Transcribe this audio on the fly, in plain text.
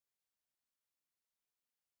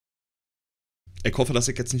Ich hoffe, dass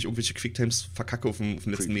ich jetzt nicht irgendwelche Quicktimes verkacke auf dem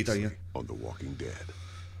letzten Meter hier.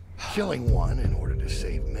 Killing one in order to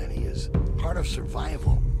save many is part of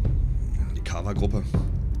survival. Die Kava-Gruppe.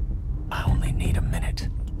 I only need a minute.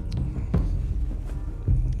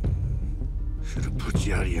 Should have put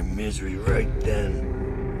you out of your misery right then.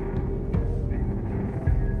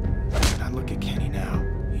 I look at Kenny now.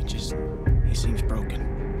 He seems broken.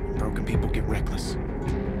 Broken people get reckless.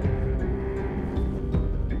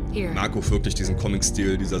 Mag auch wirklich diesen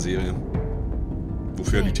Comic-Stil dieser Serie.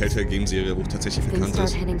 Wofür die Telltale Game-Serie auch tatsächlich bekannt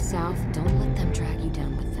ist.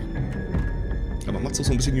 Aber macht es auch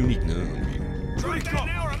so ein bisschen unique, ne? Irgendwie.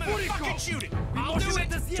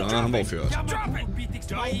 Da haben wir aufgehört.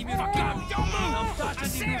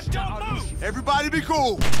 Everybody be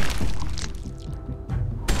cool.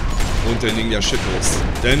 Und dann ging der Shit los.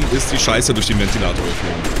 Dann ist die Scheiße durch den Ventilator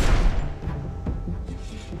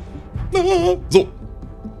geflogen. So.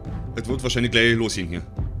 Es wird wahrscheinlich gleich losgehen hier.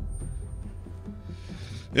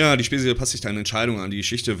 Ja, die Spielserie passt sich deine Entscheidungen an. Die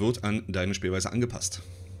Geschichte wird an deine Spielweise angepasst.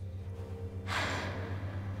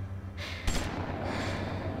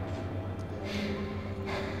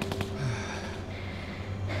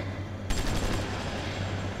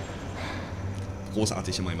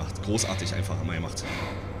 Großartig immer gemacht. Großartig einfach immer gemacht.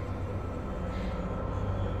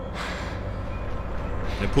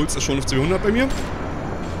 Der Puls ist schon auf 200 bei mir.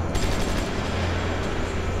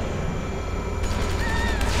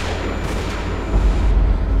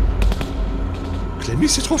 Clemmy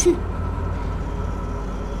ist getroffen?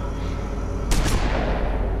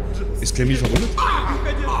 Ist Clemmy verwundet?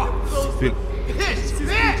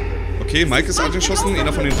 Okay, Mike ist angeschossen.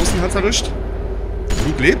 Einer von den Russen hat es erwischt.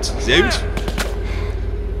 Luke lebt. Sehr gut.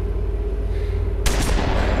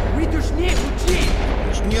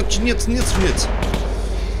 Schniert.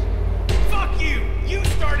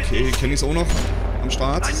 Okay, Kenny ist auch noch am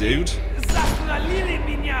Start. Sehr gut.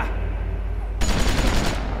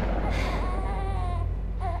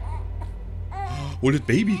 Hold it,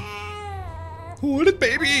 baby. Hold it,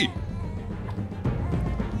 baby.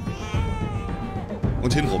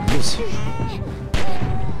 Und hinrobben, los.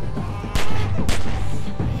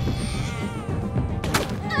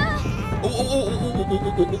 Oh.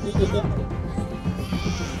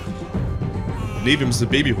 Nee, wir müssen ein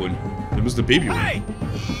Baby holen. Wir müssen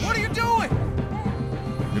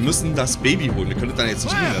das Baby holen. Wir können das dann jetzt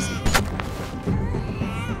nicht liegen lassen.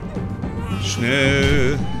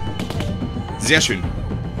 Schnell. Sehr schön.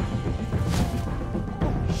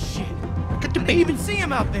 Get the baby. See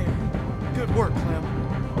him out there. Good work, Clem.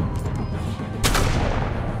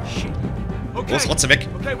 Shit. Okay. Los, Rotze weg.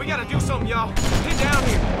 Okay, we gotta do something, y'all. Get down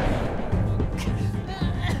here.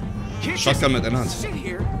 Shotgun mit einer Hand. Sit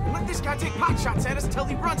here and let this guy take pot shots at us until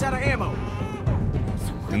he runs out of ammo.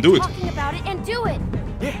 Then do it. Talking about it and do it.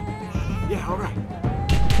 Yeah, all right.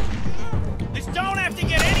 This don't have to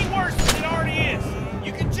get any worse than it already is.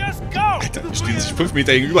 You can just go. Alter, die stehen sich 5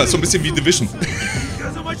 Meter gegenüber. Ist so ein bisschen wie Division.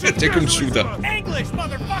 Deckungsshooter. English,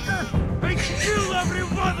 motherfucker. I kill every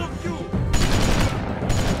one of you.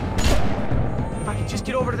 If I can just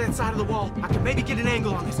get over to that side of the wall, I can maybe get an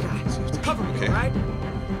angle on this guy. Cover me, all right?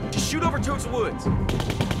 Just shoot over towards the woods.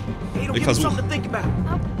 Hey, don't give me something to think about.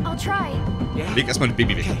 I'll try. Yeah. Leg erstmal das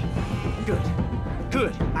Baby weg. Okay.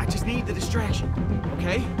 Good. I just need the distraction.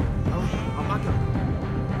 Okay? All right. On my go.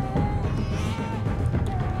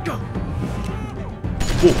 Go.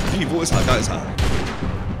 Wo ist er? Da ist er.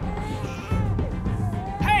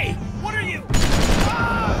 Hey, what are you?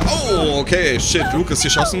 Oh, okay. Shit, Luke ist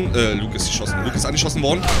angeschossen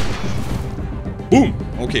worden. Boom.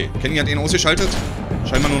 Okay. Kenny hat ihn ausgeschaltet.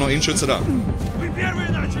 Scheinbar nur noch ein Schütze da.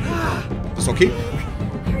 Bist du okay?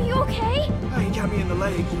 Are you okay? He got me in the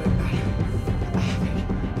leg, but I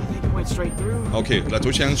think it went straight through. Okay, gleich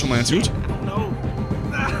durchgegangen ist schon mal ganz gut. No.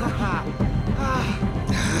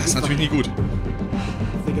 Das ist natürlich nicht gut. I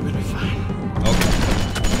think I'm gonna be fine. Okay.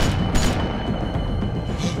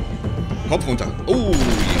 Kopf runter. Oh.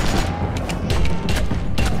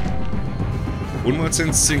 Holen wir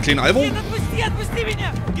uns den kleinen Albo?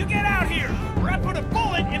 You get out here, or I put a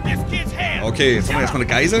bullet in this kid's hand. Okay, jetzt haben wir erstmal eine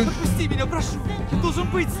Geisel.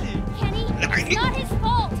 Kenny, it's not his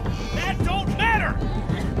fault. That don't matter.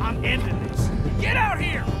 I'm ending this. Get out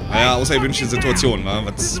here. Naja, außergewöhnliche Situation, wa?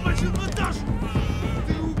 Was?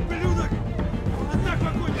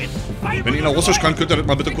 Wenn ihr nach Russisch kann, könnt ihr das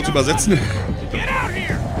mal bitte kurz übersetzen. Get out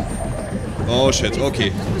here. Oh shit,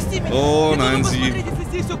 okay. Oh nein, sie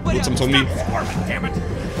wird zum Zombie. Damn it.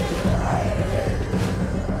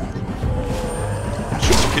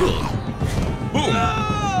 Shoot to kill. Boom.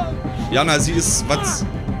 Ja, na, sie ist, was?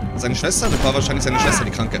 Seine Schwester? Das war wahrscheinlich seine Schwester,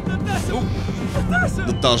 die Kranke. Oh.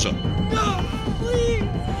 Natascha.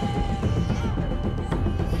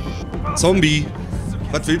 Zombie!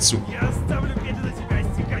 Was willst du?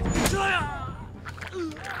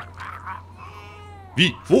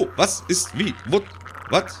 Wie? Wo? Was? Ist? Wie? Wo?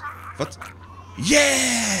 Was? Was?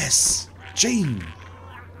 Yes! Jane!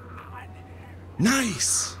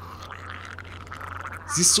 Nice!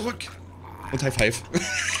 Sie ist zurück! Und High Five.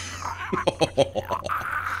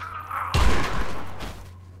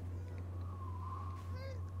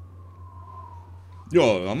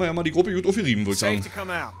 Ja, da haben wir ja mal die Gruppe gut aufgerieben, würde ich sagen.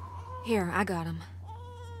 Here, I got him.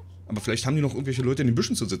 Aber vielleicht haben die noch irgendwelche Leute in den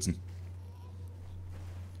Büschen zu sitzen.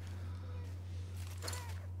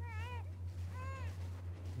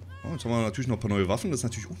 Oh, jetzt haben wir natürlich noch ein paar neue Waffen, das ist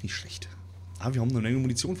natürlich auch nicht schlecht. Aber wir haben eine Menge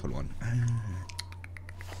Munition verloren.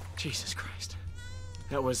 Jesus Christ.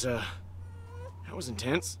 That was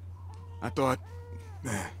intense. I thought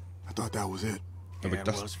that was it. Aber ich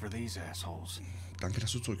dachte, for these assholes. danke,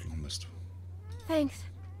 dass du zurückgekommen bist. Thanks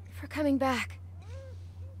for coming back.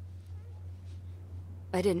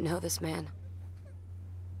 I didn't know this man.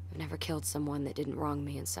 I've never killed someone that didn't wrong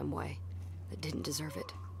me in some way, that didn't deserve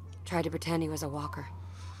it. Tried to pretend he was a walker,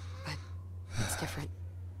 but it's different.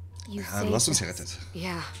 You Ja, du hast uns gerettet.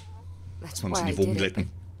 Yeah, that's Lass mal ein why bisschen I die Wogen did it, but glätten.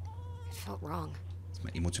 it felt wrong. Lass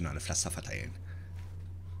mal emotionale Pflaster verteilen.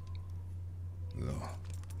 So.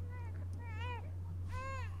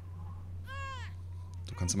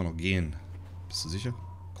 Du kannst immer noch gehen. Bist du sicher?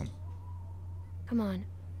 Komm. Come on.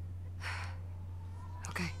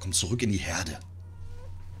 Okay. Komm zurück in die Herde.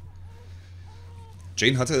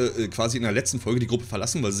 Jane hatte quasi in der letzten Folge die Gruppe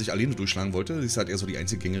verlassen, weil sie sich alleine durchschlagen wollte. Sie ist halt eher so die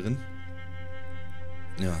Einzelgängerin.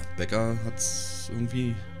 Ja, Becca hat's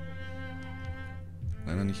irgendwie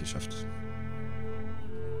leider nicht geschafft.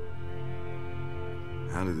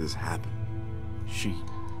 How did this happen? She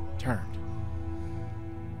turned.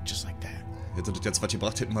 Just like that. Hätte das jetzt was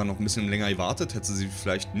gebracht, hätten wir noch ein bisschen länger gewartet. Hätte sie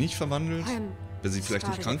vielleicht nicht verwandelt. Wäre sie vielleicht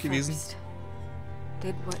nicht krank gewesen.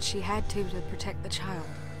 Did what she had to protect the child.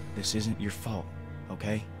 This isn't your fault,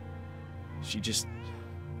 okay? She just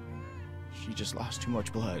lost too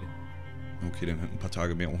much blood. Okay, dann hätten ein paar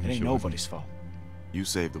Tage mehr auch It nicht ain't geholfen. nobody's fault. You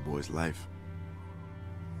saved the boy's life.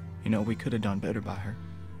 You know, we could have done better by her.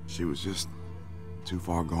 She was just too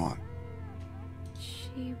far gone.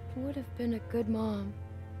 She would have been a good mom.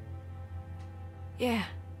 Yeah,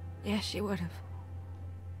 she would have.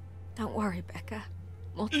 Don't worry, Becca.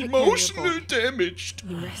 We'll take care of your Emotional boy. damaged.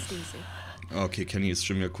 You rest easy. Okay, Kenny ist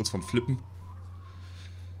schon wieder kurz vorm Flippen.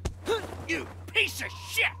 You piece of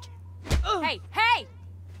shit! Hey, hey!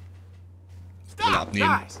 Brille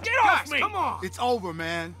abnehmen. Get off me! Come on! It's over,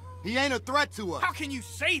 man. He ain't a threat to us. How can you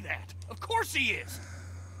say that? Of course he is!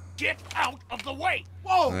 Get out of the way!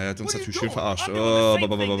 Whoa! Er hat uns what are you natürlich schön doing? verarscht. I'm doing the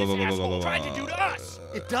same thing this asshole tried to do to us!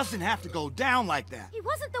 It doesn't have to go down like that. He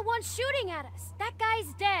wasn't the one shooting at us. That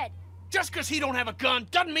guy's dead. Just because he don't have a gun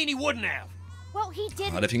doesn't mean he wouldn't have! Well, he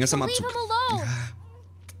didn't. der Finger ist am so leave Abzug. him alone.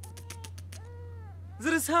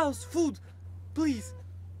 There is house, food. Please.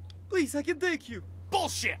 Please, I can take you.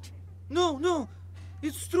 Bullshit! No.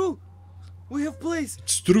 It's true. We have place.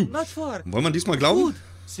 It's true. Not far. Wollen wir diesmal glauben? Food.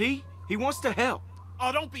 See? He wants to help.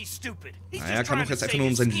 Oh, don't be stupid. He's Na, er just kann trying doch jetzt to einfach save nur um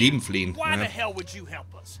his sein skin. Leben flehen. Why Ja. the hell would you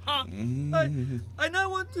help us, huh? I now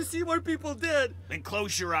want to see more people dead. Then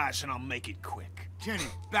close your eyes and I'll make it quick. Kenny,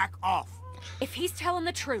 back off. If he's telling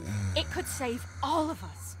the truth, it could save all of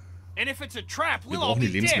us. And if it's a trap, Wir we'll all brauchen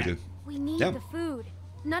die be Lebensmittel. dead. We need Yeah. the food.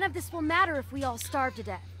 None of this will matter if we all starve to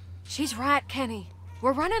death. She's right, Kenny.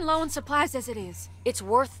 We're running low on supplies as it is. It's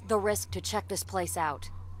worth the risk to check this place out.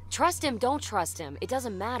 Trust him, don't trust him. It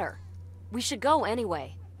doesn't matter. We should go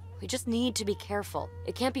anyway. We just need to be careful.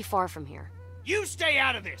 It can't be far from here. You stay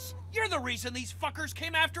out of this. You're the reason these fuckers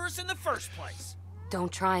came after us in the first place.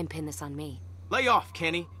 Don't try and pin this on me. Lay off,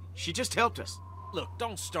 Kenny. She just helped us. Look,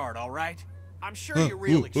 don't start, all right? I'm sure you're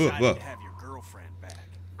real excited to have your girlfriend back.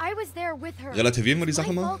 I was there with her. Relativieren wir die It's my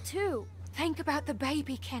Sache mal? fault too. Think about the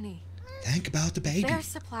baby, Kenny. Think about the baby. There's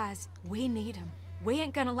supplies. We need them. We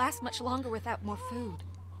ain't gonna last much longer without more food.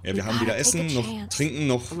 Ja, wir haben weder Essen, noch Trinken,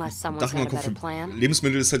 noch Dach über Kopf.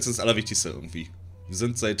 Lebensmittel ist jetzt das Allerwichtigste irgendwie. Wir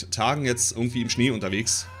sind seit Tagen jetzt irgendwie im Schnee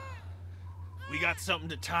unterwegs We got something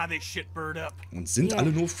to tie this shitbird up. und sind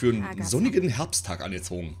alle nur für einen sonnigen Herbsttag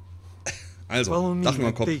angezogen. Also, Follow me, Dach über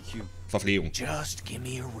I'll Kopf, take you. Verpflegung. Just give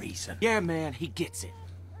me a reason. Yeah, man, he gets it.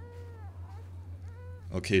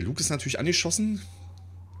 Okay, Luke ist natürlich angeschossen.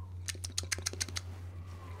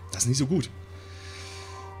 Das ist nicht so gut.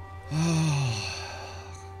 Oh,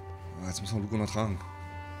 jetzt muss man Luke noch tragen.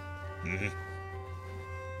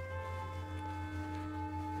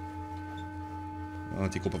 Ah,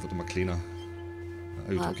 die Gruppe wird immer kleiner.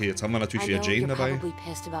 Ah, gut, okay, jetzt haben wir natürlich wieder Jane dabei. You're probably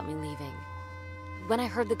pissed about me leaving. When I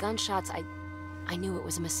heard the gunshots, I knew it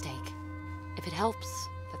was a mistake. If it helps,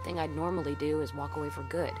 the thing I'd normally do is walk away for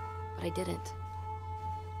good, but I didn't.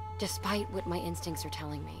 Despite what my instincts are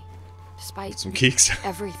telling me. Despite Zum Keks. Ich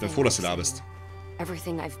everything. bin froh, dass du da bist.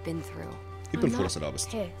 Everything I've been through. Ich bin I'm froh, not dass du da bist.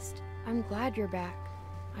 pissed. I'm glad you're back.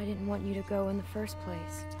 I didn't want you to go in the first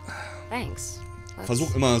place. Thanks.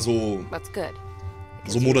 Versuch immer so That's good.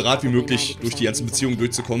 moderat wie möglich durch die ganze Beziehung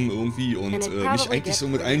durchzukommen irgendwie und mich eigentlich so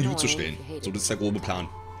mit allen gut zu stellen. So, das ist der grobe Plan.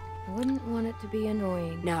 I wouldn't want it to be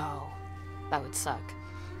annoying. No, that would suck.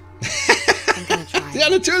 I'm gonna try. Ja,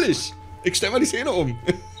 natürlich. Ich stell mal die Szene um.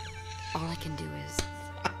 All I can do is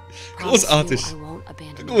Großartig. promise you I won't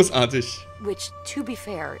abandon you. Großartig. Which, to be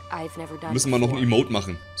fair, I've never done Müssen wir noch ein before. Emote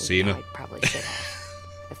machen. Szene. I probably should have.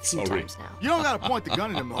 A few Sorry. times now. You don't gotta point the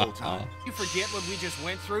gun at him the whole time. You forget what we just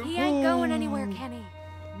went through? He ain't going anywhere, Kenny.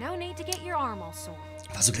 No need to get your arm all sore.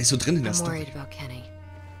 Warst du gleich so drin in der I'm Story? worried about Kenny.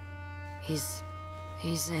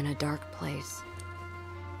 He's in a dark place.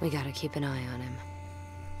 We gotta keep an eye on him.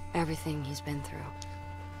 Everything he's been through.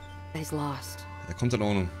 He's lost. Der kommt in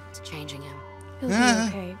Ordnung. It's changing him. He'll be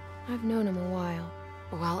okay. I've known him a while.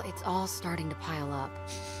 Well, it's all starting to pile up.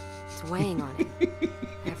 It's weighing on him.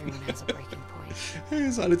 Everyone has a breaking point. Das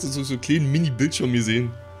ist alles so kleinen Mini-Bildschirm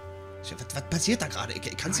gesehen. Was passiert da gerade? Ich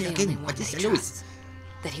kann es You're nicht the only erkennen. one Was ist that denn los? trusts.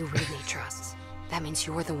 That he really trusts. That means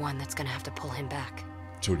you're the one that's gonna have to pull him back.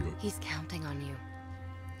 Entschuldigung. He's counting on you.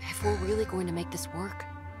 If we're really going to make this work,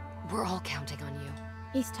 we're all counting on you.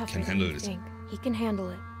 He's tougher Can than handle you it. think. He can handle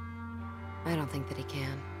it. I don't think that he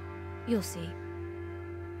can. You'll see.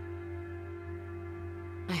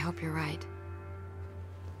 I hope you're right.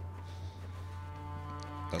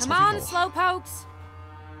 Das Come hoffe on, ich auch. slowpokes.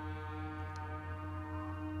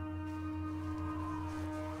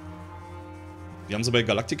 Wie haben sie bei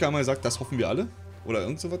Galactica mal gesagt, das hoffen wir alle? Oder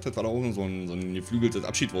irgend sowas? Das war doch auch so ein geflügeltes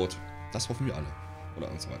Abschiedswort. Das hoffen wir alle. Oder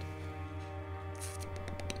irgend sowas.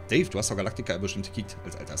 Dave, du hast doch Galactica bestimmt gekickt,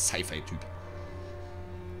 als alter Sci-Fi-Typ.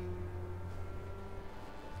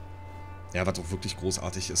 Ja, was auch wirklich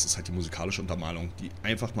großartig ist, ist halt die musikalische Untermalung, die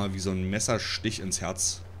einfach mal wie so ein Messerstich ins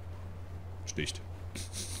Herz sticht.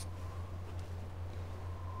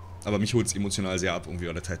 Aber mich holt es emotional sehr ab, irgendwie,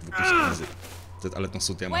 weil das halt wirklich das alles noch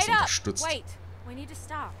so Wait dermaßen up. unterstützt. Wait. We need to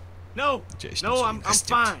stop. No, Ja, echt no, nicht so I'm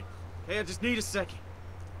investiert. fine. Hey, I just need a second.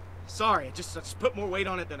 Sorry, I just put more weight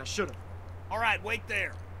on it than I should have. All right, wait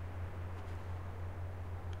there.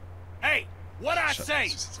 Hey, what I say?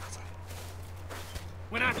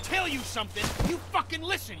 When I tell you something, you fucking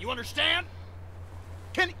listen, you understand?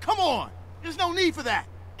 Kenny, come on! There's no need for that!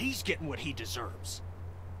 He's getting what he deserves.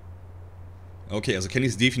 Okay, also Kenny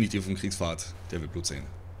ist definitiv im Kriegsfahrt. Der will Blut sehen.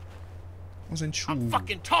 Oh, sein Schuh. I'm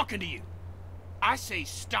fucking talking to you. I say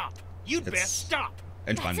stop. You'd Jetzt best stop.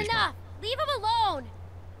 Entspann That's dich mal. enough. Leave him alone.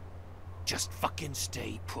 Just fucking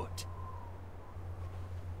stay put.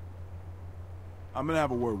 I'm gonna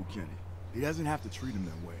have a word with Kenny. He doesn't have to treat him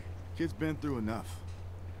that way. Kid's been through enough.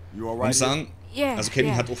 You Ich alright? muss sagen, Yeah. also Kenny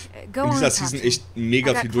yeah. hat auch Go in on, dieser Patsy. Season echt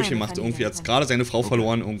mega I got viel Clem durchgemacht. if I need Irgendwie hat anything. gerade seine Frau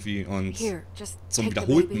verloren irgendwie und Here, just zum take the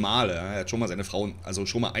wiederholten baby. Male. Ja, er hat schon mal seine Frau, also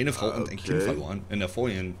schon mal eine Frau und ein Kind verloren in der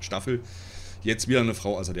vorherigen Staffel. Jetzt wieder eine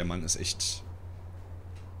Frau, also der Mann ist echt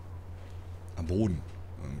am Boden.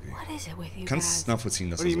 Irgendwie. What is it with you Kannst guys? nachvollziehen,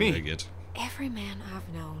 dass What er do so you mean? reagiert. Every man I've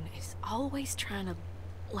known is always trying to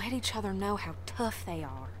let each other know how tough they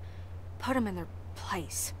are. Put them in their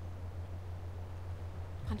place.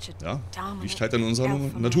 Bunch of Ja, dominant liegt halt in unserer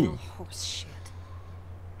alpha Natur. male horse shit.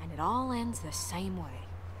 And it all ends the same way.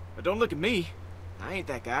 But don't look at me. I ain't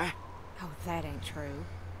that guy. Oh, that ain't true.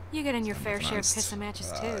 You get in your fair share of Ernst. pissing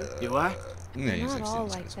matches too. Do I? Nee, Not selbst all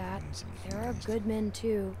nicht. like that. There are good men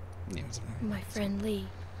too. My friend Lee.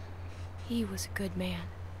 He was a good man.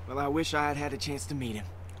 Well, I wish I had had a chance to meet him.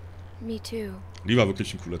 Me too. Lee war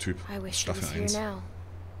wirklich ein cooler Typ. I wish he Staffel was here 1. now.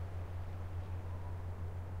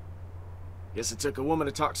 Guess it took a woman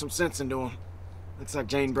to talk some sense into him. Looks like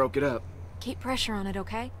Jane broke it up. Keep pressure on it,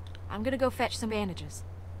 okay? I'm gonna go fetch some bandages.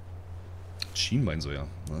 Schienbein so, ja.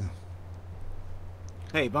 Ne?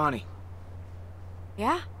 Hey, Bonnie.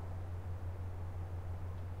 Yeah?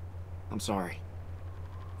 I'm sorry.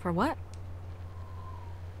 For what?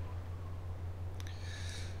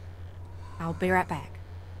 I'll be right back.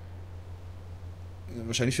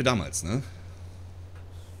 Wahrscheinlich für damals, ne?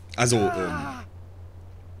 Also,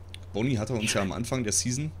 Bonnie hatte uns ja am Anfang der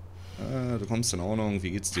Season. Du kommst in Ordnung,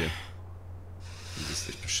 wie geht's dir? Du siehst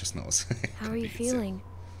echt beschissen aus. How are you Wie geht's dir? feeling?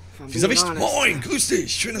 If I'm Dieser being Wicht, honest, moin, grüß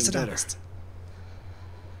dich, schön, dass du da better. bist.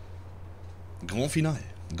 Grand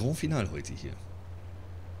Final heute hier.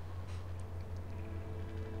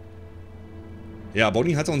 Ja,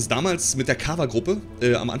 Bonnie hatte uns damals mit der Covergruppe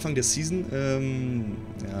am Anfang der Season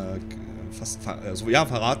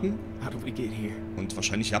verraten. How did we get here? Und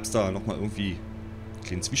wahrscheinlich gab es da nochmal irgendwie einen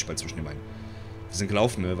kleinen Zwiespalt zwischen den beiden. Wir sind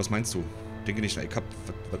gelaufen, ne? Was meinst du? Denke nicht, ich hab,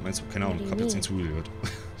 was meinst du? Keine Ahnung, ich hab jetzt nicht zugehört.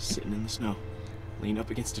 Sitting in the snow, leaned up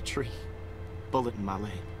against a tree, bullet in my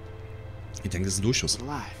leg. Ich denke, das ist ein Durchschuss.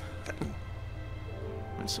 Alive.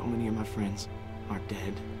 When so many of my friends are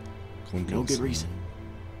dead, no Grundlos. good reason,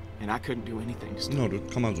 and I couldn't do anything to stop. Na,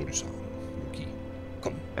 das kann man so nicht sagen. Okay,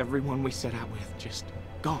 komm. Everyone we set out with just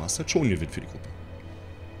gone. Du hast halt schon gewinnt für die Gruppe.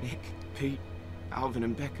 Nick, Pete, Alvin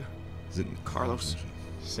and Becca, Sind Carlos,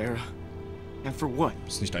 Sarah, and for what?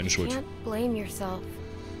 Das ist nicht deine Schuld. You can't blame yourself.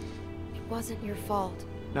 It wasn't your fault.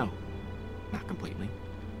 No, not completely.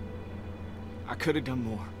 I could have done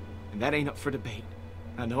more, and that ain't up for debate.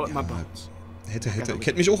 I know it in my bones. Hätte. Ich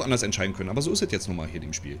hätte mich auch anders entscheiden können, aber so ist es jetzt nun mal hier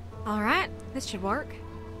im Spiel. Alright, this should work.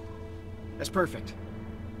 That's perfect.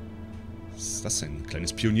 Was ist das denn? Ein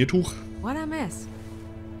kleines Pioniertuch? What'd I miss?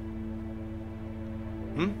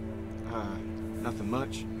 Nothing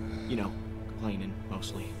much. You know, complaining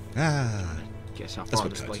mostly. Ah, Guess how das far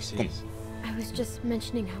wird this kalt. place Komm. is. I was just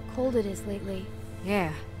mentioning how cold it is lately.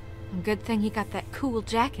 Yeah. Good thing you got that cool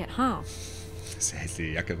jacket, huh? Das ist eine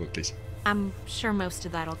hässliche Jacke, wirklich. I'm sure most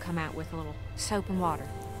of that'll come out with a little soap and water.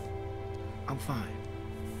 I'm fine.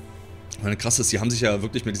 Ich meine, krass ist, sie haben sich ja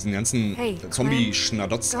wirklich mit diesen ganzen Hey,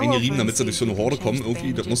 Zombie-Schnadotz go eingerieben, over damit sie and durch so eine see if you Horde can kommen. change the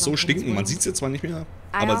Irgendwie, das muss so bandages on stinken. his Man wound. sieht es jetzt zwar nicht mehr, I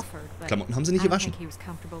aber offered, but Klamotten haben sie nicht I don't gewaschen. think he was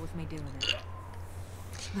comfortable with me doing it.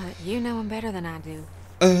 But you know him better than I do.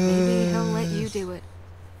 Maybe he'll let you do it.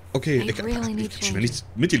 Okay, They really need ich will nicht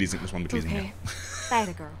mitgelesen, muss man mitlesen Okay. hier.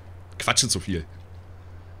 Say it, girl. Quatsche zu viel.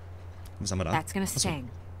 Was haben wir da? That's gonna Achso. sting,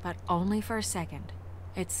 but only for a second.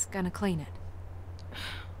 It's gonna clean it.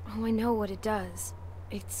 Oh, I know what it does.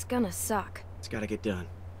 It's gonna suck. It's gotta get done.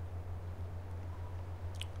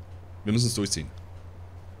 Wir müssen es durchziehen.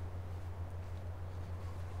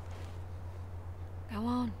 Go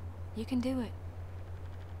on. You can do it.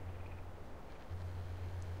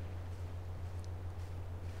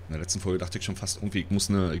 In der letzten Folge dachte ich schon fast irgendwie, ich muss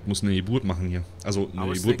eine Geburt machen hier. Also I eine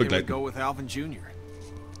was Geburt thinking we'd begleiten. go with Alvin Jr.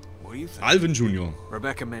 What do you think? Alvin Jr.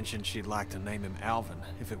 Rebecca mentioned she'd like to name him Alvin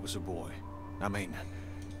if it was a boy. I mean,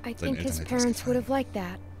 I think his Eltern hätte das parents would gefallen. have liked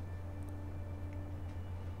that.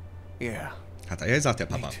 yeah, Hat er ja gesagt, der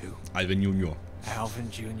me Papa. too. Alvin Jr. Alvin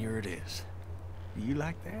Jr. it is. Do you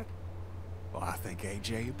like that? Well, I think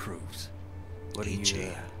AJ approves. What do you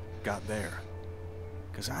AJ. got there?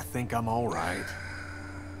 Because I think I'm all right.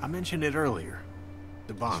 I mentioned it earlier.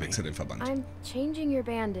 The Ich Bonnie. wechsle den Verband. I'm changing your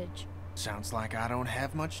bandage. Sounds like I don't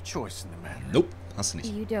have much choice in the matter. Nope, hast du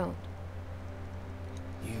nicht. You don't.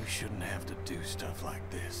 You shouldn't have to do stuff like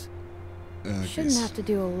this. You shouldn't have to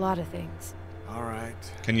do a lot of things. All right.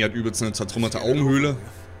 Kenny hat übelst eine zertrümmerte Let's get it over Augenhöhle.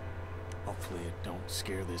 with. Hopefully it don't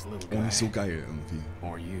scare this little Oh, guy. nicht so geil irgendwie.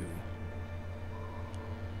 Or you.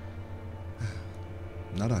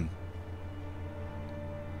 Na dann.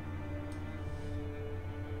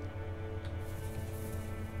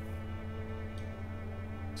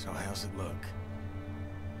 So how's it look?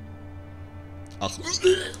 Ach.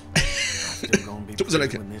 Still gonna be Tut mir so leid.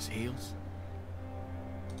 pretty when this heals?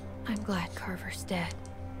 I'm glad Carver's dead.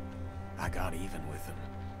 I got even with him.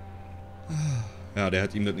 Ja, der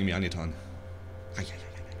hat ihm das nämlich angetan.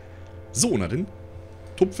 So, na denn.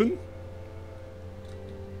 Tupfen.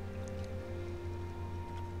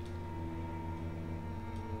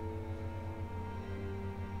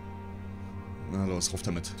 Na los, rauf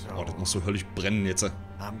damit. Oh, das muss so höllisch brennen jetzt.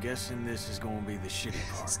 I'm guessing this is gonna be the shitty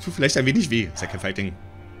Das part. tut vielleicht ein wenig weh. Ist ja kein Fighting.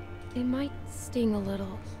 It might sting a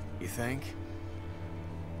little. You think?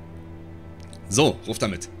 So, rauf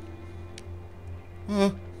damit.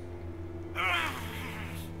 Ah.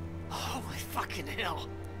 Holy fucking hell.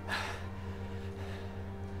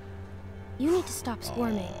 You need to stop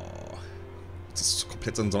squirming. Das ist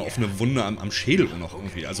komplett so eine offene Wunde am Schädel auch noch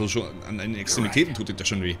irgendwie. Also schon an den Extremitäten tut das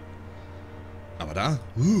schon weh. Aber da,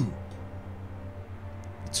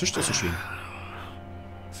 zischt das so schön.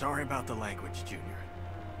 Sorry about the language, Junior.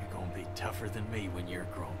 You're gonna be tougher than me when you're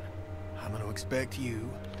grown. I'm gonna expect you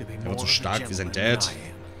to be Er more wird so of a stark wie sein gentleman Dad.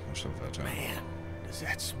 than I am. Man, is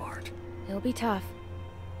that smart. He'll be tough.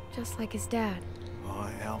 Just like his dad. Oh,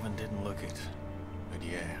 Alvin didn't look it. But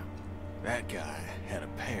yeah, that guy had a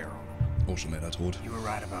pair on him. Oh, schon leider tot. You were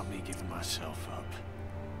right about me giving myself up.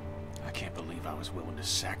 I can't believe I was willing to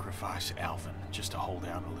sacrifice Alvin just to hold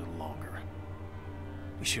out a little longer.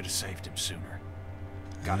 We should have saved him sooner.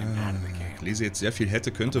 Got him out of the Ich camp. lese jetzt sehr viel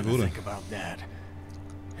hätte, könnte, I'm gonna würde. think about that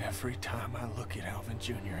every time I look at Alvin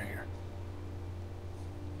Jr. here.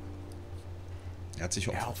 Er hat sich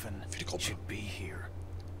auch Alvin für die Gruppe. should be here,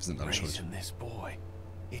 Wir sind alle schuld. raising this boy.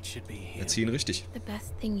 Erziehen richtig. The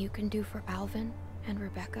best thing you can do for Alvin and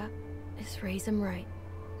Rebecca is raise him right.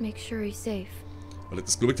 Make sure he's safe. Weil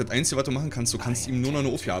das ist, glaube ich, das Einzige, was du machen kannst. Du kannst ihm nur noch eine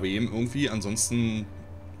Aufgabe geben, irgendwie. Ansonsten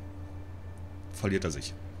verliert er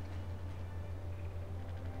sich.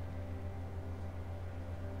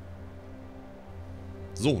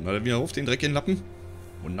 So, na dann wieder auf den Dreck in den Lappen.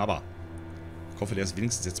 Wunderbar. Ich hoffe, der ist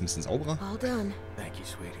wenigstens jetzt ein bisschen sauberer. All done. Thank you,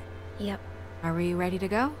 sweetie. Yep. Are we ready to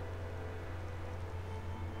go?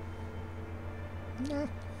 Na.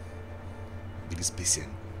 Williges bisschen.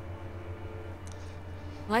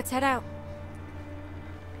 Let's head out.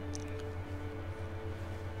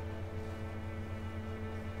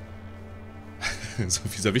 So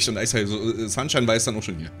dieser Wicht und Eishai, so Sunshine war es dann auch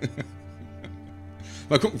schon hier.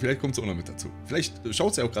 Mal gucken, vielleicht kommt sie auch noch mit dazu. Vielleicht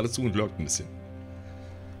schaut sie auch gerade zu und lurkt ein bisschen.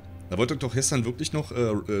 Da wollte ich doch gestern wirklich noch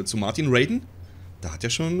zu Martin raiden. Da hat er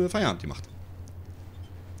schon Feierabend gemacht.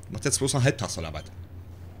 Macht jetzt bloß noch Halbtagsarbeit.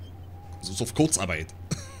 So ist auf Kurzarbeit.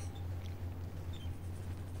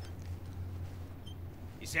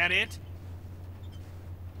 Is that it?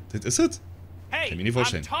 Das ist es? Hey, Kann mir nicht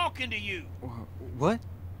vorstellen. I'm talking to you. What?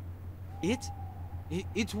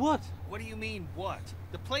 It's what? What do you mean, what?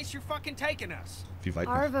 The place you're fucking taking us. Wie weit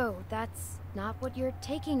noch? Arvo, that's not what you're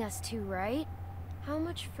taking us to, right? How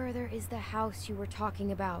much further is the house you were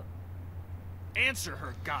talking about? Answer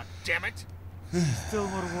her, goddammit. Still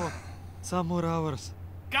more walk. Some more hours.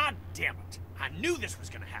 God damn it. I knew this was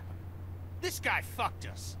gonna happen. This guy fucked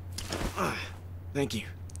us. Thank you.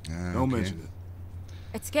 Ah, Don't okay. mention it.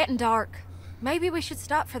 It's getting dark. Maybe we should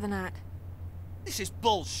stop for the night. This is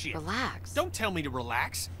bullshit. Relax. Don't tell me to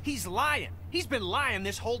relax. He's lying. He's been lying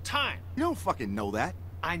this whole time. You don't fucking know that.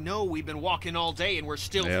 I know we've been walking all day and we're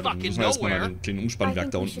still Naja, dann fucking müssen wir erstmal nowhere. einen kleinen I Umspannwerk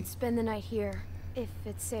think da we unten. should spend the night here, if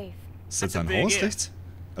it's safe. Ist das That's a ein big Haus if. rechts?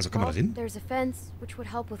 Also kann man da Well, rein? there's a fence, which would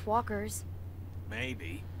help with walkers.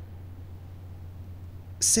 Maybe.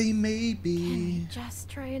 Say Can maybe. we just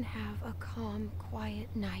try and have a calm, quiet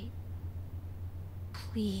night?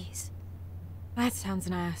 Please. That sounds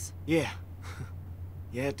nice. Yeah.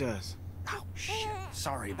 Yeah, it does. Oh, shit.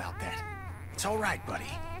 Sorry about that. It's all right, buddy.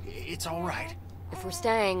 It's all right. If we're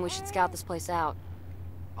staying, we should scout this place out.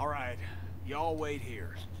 All right. Y'all wait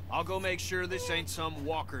here. I'll go make sure this ain't some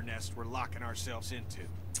walker nest we're locking ourselves into.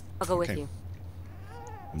 I'll go with Okay. you.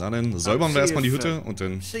 Und dann säubern wir erstmal die Hütte und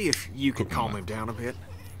dann... See if you can Gucken wir calm mal. him down a bit.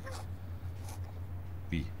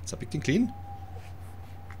 Wie? Jetzt hab ich den clean?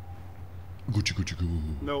 Gucci, Gucci, Gucci.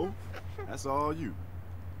 No, that's all you.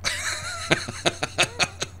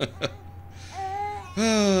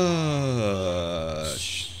 Ah,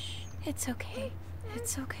 It's okay.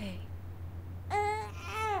 It's okay.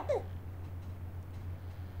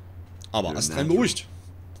 aber astrein beruhigt.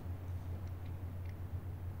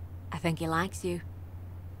 I think he likes you.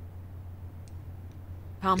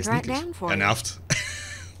 Calmed Ist right niedlich. down for Er you. nervt.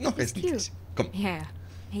 Noch ist cute. niedlich. Komm. Yeah,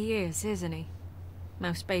 he is, isn't he?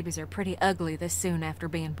 Most babies are pretty ugly this soon after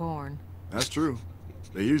being born. That's true.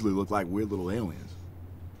 They usually look like weird little aliens.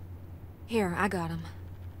 Here, I got him.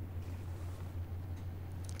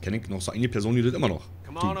 Kenne ich noch so eine Person, die das immer noch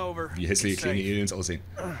Come on tut. over. Wie hässliche It's kleine safe. Aliens aussehen.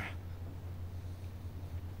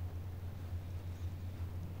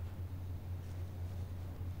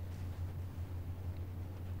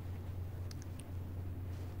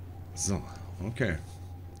 So, okay.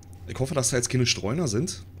 Ich hoffe, dass da jetzt keine Streuner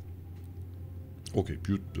sind. Okay,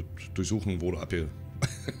 gut, das Durchsuchen wurde,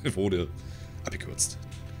 wurde abgekürzt.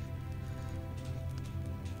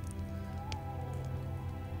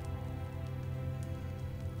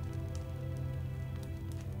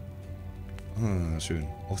 Ah, schön.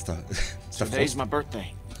 Oh, ist da Today's Frost? my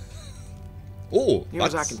birthday. Oh, Near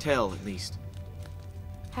as I was? can tell, at least.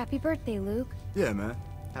 Happy birthday, Luke. Yeah, man.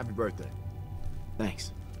 Happy birthday.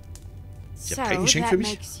 Thanks. Ihr So, habt kein Geschenk that für mich?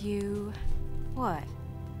 makes you... what?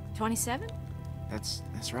 27? That's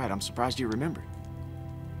right. I'm surprised you remembered.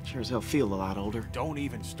 Sure as hell feel a lot older. Don't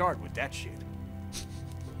even start with that shit.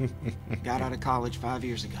 Got out of college 5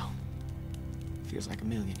 years ago. Feels like a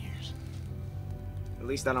million years. At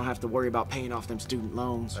least I don't have to worry about paying off them student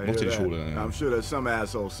loans. I Noch hear die that. Schule, ja. I'm sure there's some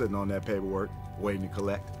asshole sitting on that paperwork, waiting to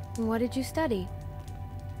collect. What did you study?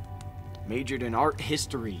 Majored in art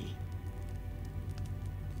history.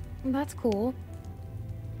 That's cool.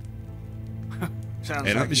 Sounds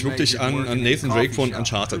Erinnert like mich you wirklich majored an working in Nathan a Drake coffee von shop.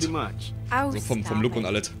 Uncharted. Pretty much. Oh, So vom stop Look und it.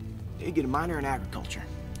 alles. Did get a minor in agriculture.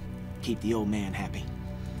 Keep the old man happy.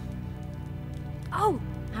 Oh,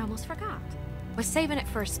 I almost forgot. Was saving it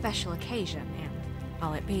for a special occasion, and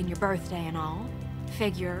all it being your birthday and all,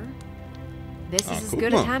 figure this Ah, is as guck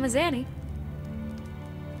good mal. a time as any.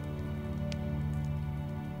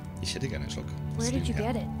 Ich hätte gerne einen Schluck. Where did you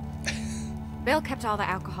get it? Bill kept all the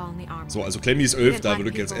alcohol in the armory. So, also Clemmy ist 11, da würde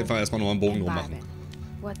ich jetzt einfach erstmal noch einen Bogen drum machen.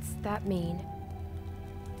 What's that mean?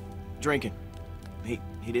 Drinking.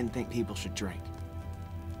 He didn't think people should drink.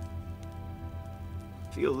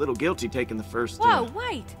 Feel a little guilty taking the first... Whoa,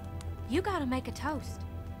 wait! You gotta make a toast.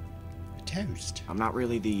 A toast? I'm not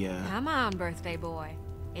really the, Come on, birthday boy.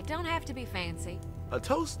 It don't have to be fancy. A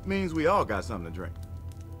toast means we all got something to drink.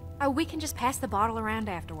 Oh, we can just pass the bottle around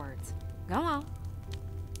afterwards. Go on.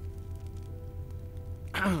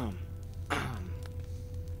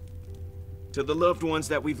 To the loved ones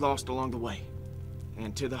that we've lost along the way.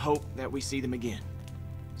 And to the hope that we see them again.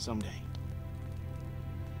 Someday.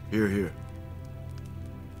 Here, here.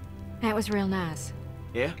 That was real nice.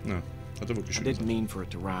 Yeah? Ja, hat er wirklich I schön didn't gesagt. mean for it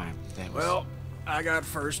to rhyme. That was... Well, I got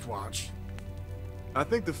first watch. I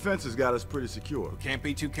think the fence has got us pretty secure. Can't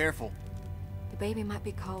be too careful. The baby might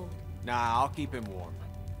be cold. Nah, I'll keep him warm.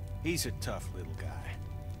 He's a tough little guy.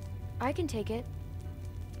 I can take it.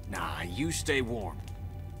 Nah, you stay warm.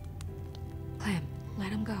 Clem, let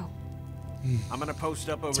him go. I'm gonna post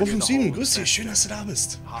up over near the 257, hole. grüß dich, schön, dass du da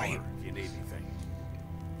bist. Holler if you need anything.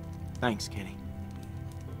 Thanks, Kenny.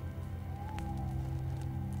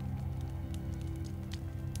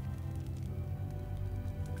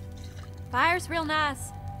 Fire's real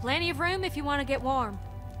nice. Plenty of room if you want to get warm.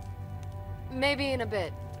 Maybe in a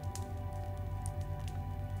bit.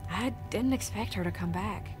 I didn't expect her to come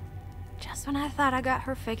back. Just when I thought I got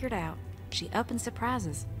her figured out, she up and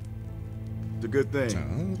surprises. It's a good thing. Ja,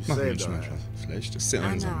 You machen wir saved nicht our manchmal. ass. Vielleicht ist sie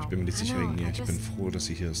einsam. Ich bin mir nicht sicher wegen ihr. Ich bin froh, dass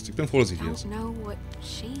sie hier ist. Ich bin froh, dass sie hier ist. Don't know what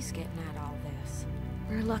she's getting at all this.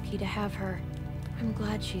 We're lucky to have her. I'm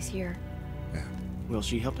glad she's here. Ja. Well,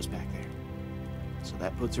 she helped us back there. So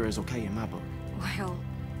that puts her as okay in my book. Well,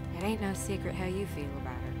 it ain't no secret how you feel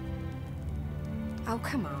about her. Oh,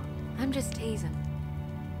 come on. I'm just teasing.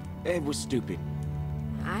 It was stupid.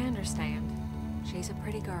 I understand. She's a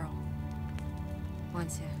pretty girl.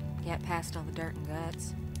 Once you get past all the dirt and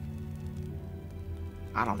guts.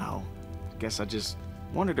 I don't know. Guess I just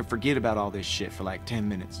wanted to forget about all this shit for like 10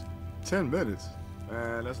 minutes. 10 minutes?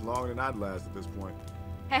 Man, that's longer than I'd last at this point.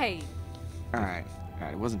 Hey, Alright,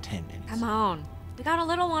 it wasn't 10 minutes. come on. We got a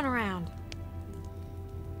little one around.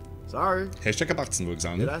 Sorry. Hashtag ab 18, würde ich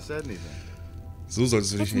sagen. Did I said anything? So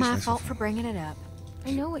solltest du dich It's nicht my einfach... fault for bringing it up.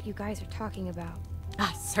 I know what you guys are talking about.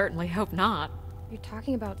 I certainly hope not. You're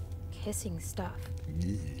talking about kissing stuff.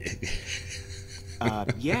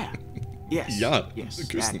 Yeah. Yes. Ja, yes.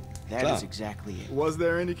 küssen. That Klar. is exactly it. Was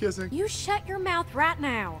there any kissing? You shut your mouth right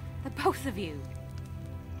now. The both of you.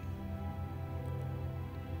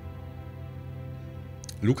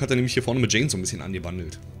 Luke hat er nämlich hier vorne mit Jane so ein bisschen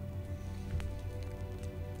angewandelt.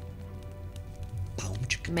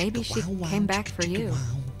 Maybe she came back for you.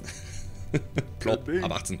 Plop,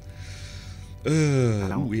 ab 18. I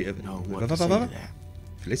don't know what to say to that.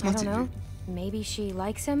 Vielleicht I macht don't sie... know. Maybe she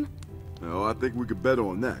likes him? No, I think we could bet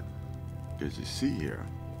on that. Because you see here,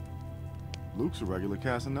 Luke's a regular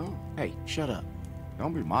Casanova. Hey, shut up.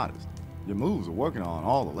 Don't be modest. Your moves are working on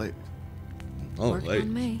all the ladies. Oh, Working wait.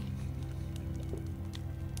 on me.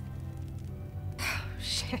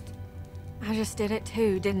 Shit. I just did it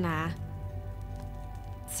too, didn't I?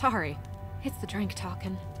 Sorry. It's the drink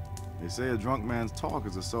talking. They say a drunk man's talk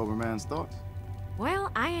is a sober man's thoughts.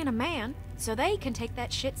 Well, I ain't a man, so they can take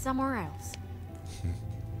that shit somewhere else.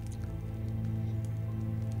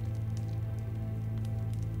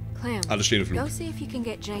 Clem, Alles stehen auf go Luke. see if you can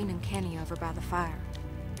get Jane and Kenny over by the fire.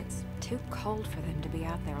 It's too cold for them to be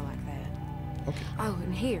out there like that. Okay. Oh,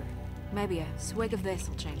 and here, maybe a swig of this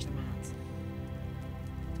will change their minds.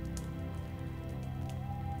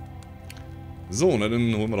 So, na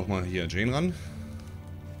dann holen wir doch mal hier Jane ran.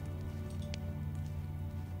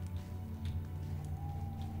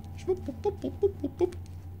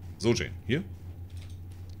 So, Jane, hier.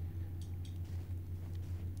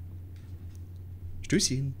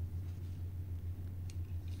 Stößchen.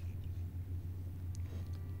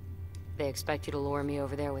 They expect you to lure me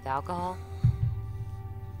over there with alcohol?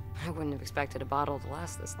 I wouldn't have expected a bottle to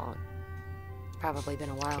last this long. It's probably been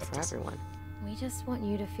a while for everyone. We just want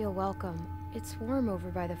you to feel welcome. It's warm over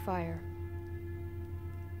by the fire.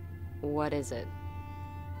 What is it?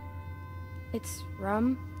 It's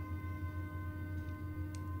rum.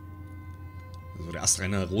 Also der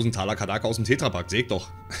astreine Rosenthaler Kadaka aus dem Tetrapack, säg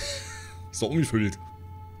doch. Ist doch umgefüllt.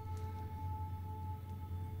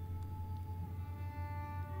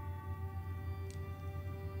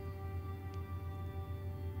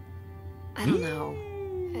 I don't know.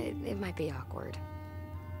 It might be awkward.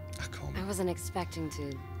 Ach komm. I wasn't expecting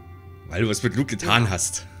to Weil du was mit Luke getan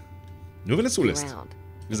hast. Nur wenn es so be lässt. around.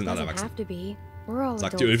 Wir sind alle Doesn't erwachsen. have to be. We're all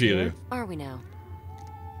Sagt die adults here. Elfjährige. Are we now?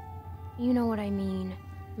 You know what I mean.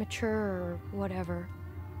 Mature or whatever.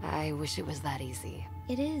 I wish it was that easy.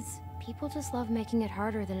 It is. People just love making it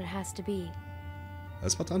harder than it has to be. Da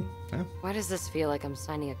ist was dran, ja. Why does this feel like I'm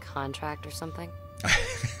signing a contract or something?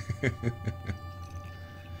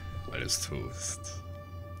 Weil du es tust.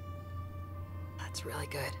 That's really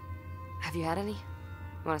good. Have you had any?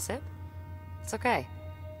 Want a sip? It's okay.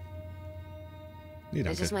 Nee,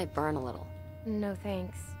 It just danke. might burn a little. No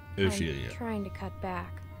thanks. Ich I'm feel you. trying to cut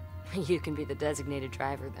back. You can be the designated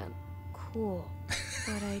driver then. Cool.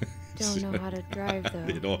 But I don't know how to drive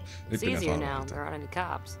Nee, though. doch. Ich It's bin easier erfahren. now. There aren't any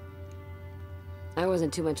cops. I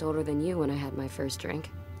wasn't too much older than you when I had my first drink.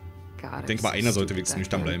 God, Ich denke mal, einer sollte wenigstens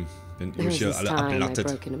nüchtern bleiben. Wenn ihr There euch was hier this alle time I ablattet.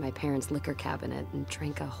 broke into my parents' liquor cabinet and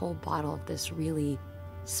drank a whole bottle of this really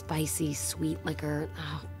spicy, sweet liquor.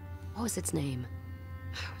 Oh, what was its name?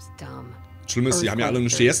 It was dumb. Schlimm ist, die haben ja alle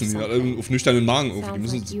nichts gegessen. Die sind alle auf nüchternen Magen irgendwie. Die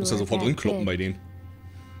müssen ja sofort drin kloppen bei denen.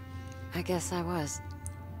 I guess I was.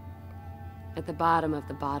 At the bottom of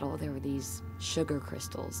the bottle, there were these sugar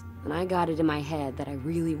crystals, and I got it in my head that I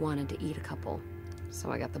really wanted to eat a couple.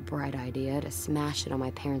 So I got the bright idea to smash it on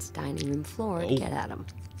my parents' dining room floor to get at them.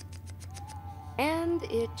 And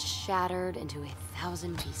it shattered into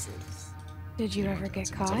 1,000 pieces. Did you ever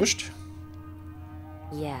get caught? Erwischt?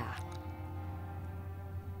 Yeah.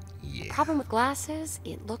 Yeah. The problem with glass is,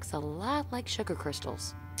 it looks a lot like sugar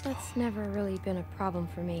crystals. That's never really been a problem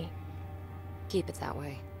for me. Keep it that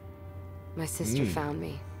way. My sister found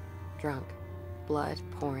me, drunk, blood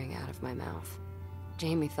pouring out of my mouth.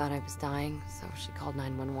 Jamie thought I was dying, so she called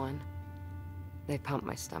 911. They pumped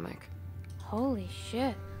my stomach. Holy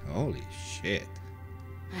shit. Holy shit.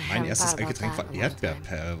 I Mein haven't erstes thought about Getränk war that in a long time.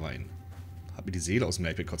 Erdbeerperlwein. Hab mir die Seele aus dem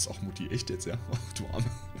Leib gekotzt. Ach, Mutti, echt jetzt, ja? Ach, du Arme.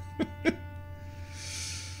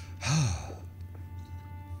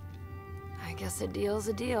 I guess a deal's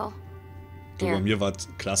a deal. Du, Here. bei mir war es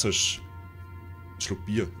klassisch Schluck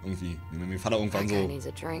Bier irgendwie. Mein Vater irgendwann That guy so needs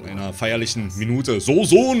a drink. in einer feierlichen Minute. So,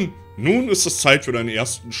 Sohn, nun ist es Zeit für deinen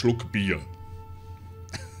ersten Schluck Bier.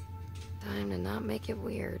 Time to not make it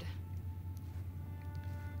weird.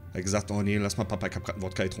 Er hat gesagt, oh nee, lass mal Papa, ich hab grad einen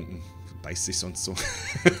Wodka getrunken. Beißt sich sonst so.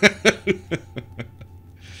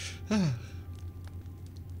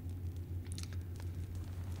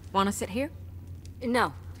 Wanna sit here?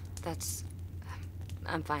 No, that's...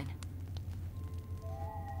 I'm fine.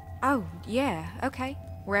 Oh, yeah, okay.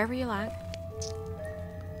 Wherever you like.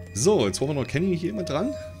 So, jetzt holen wir noch Kenny hier mit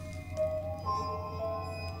dran.